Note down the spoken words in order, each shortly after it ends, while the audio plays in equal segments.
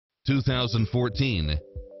2014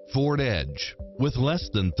 Ford Edge with less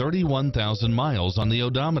than 31,000 miles on the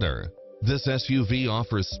odometer. This SUV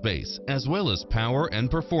offers space as well as power and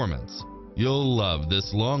performance. You'll love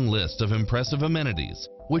this long list of impressive amenities,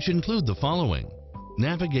 which include the following: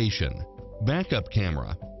 navigation, backup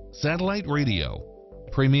camera, satellite radio,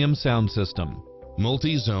 premium sound system,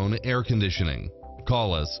 multi-zone air conditioning.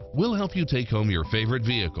 Call us, we'll help you take home your favorite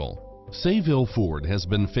vehicle. Sayville Ford has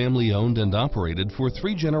been family owned and operated for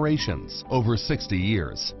 3 generations, over 60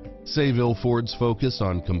 years. Sayville Ford's focus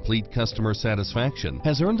on complete customer satisfaction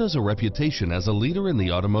has earned us a reputation as a leader in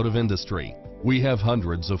the automotive industry. We have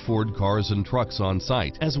hundreds of Ford cars and trucks on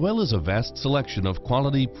site, as well as a vast selection of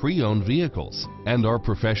quality pre-owned vehicles. And our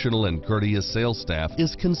professional and courteous sales staff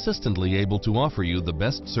is consistently able to offer you the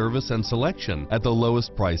best service and selection at the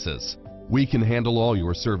lowest prices. We can handle all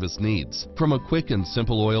your service needs, from a quick and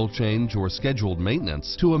simple oil change or scheduled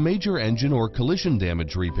maintenance to a major engine or collision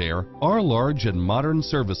damage repair. Our large and modern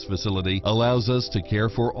service facility allows us to care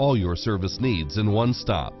for all your service needs in one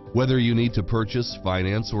stop. Whether you need to purchase,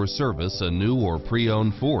 finance, or service a new or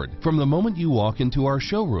pre-owned Ford, from the moment you walk into our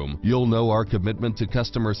showroom, you'll know our commitment to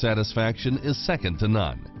customer satisfaction is second to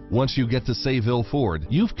none. Once you get to Sayville Ford,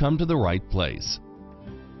 you've come to the right place.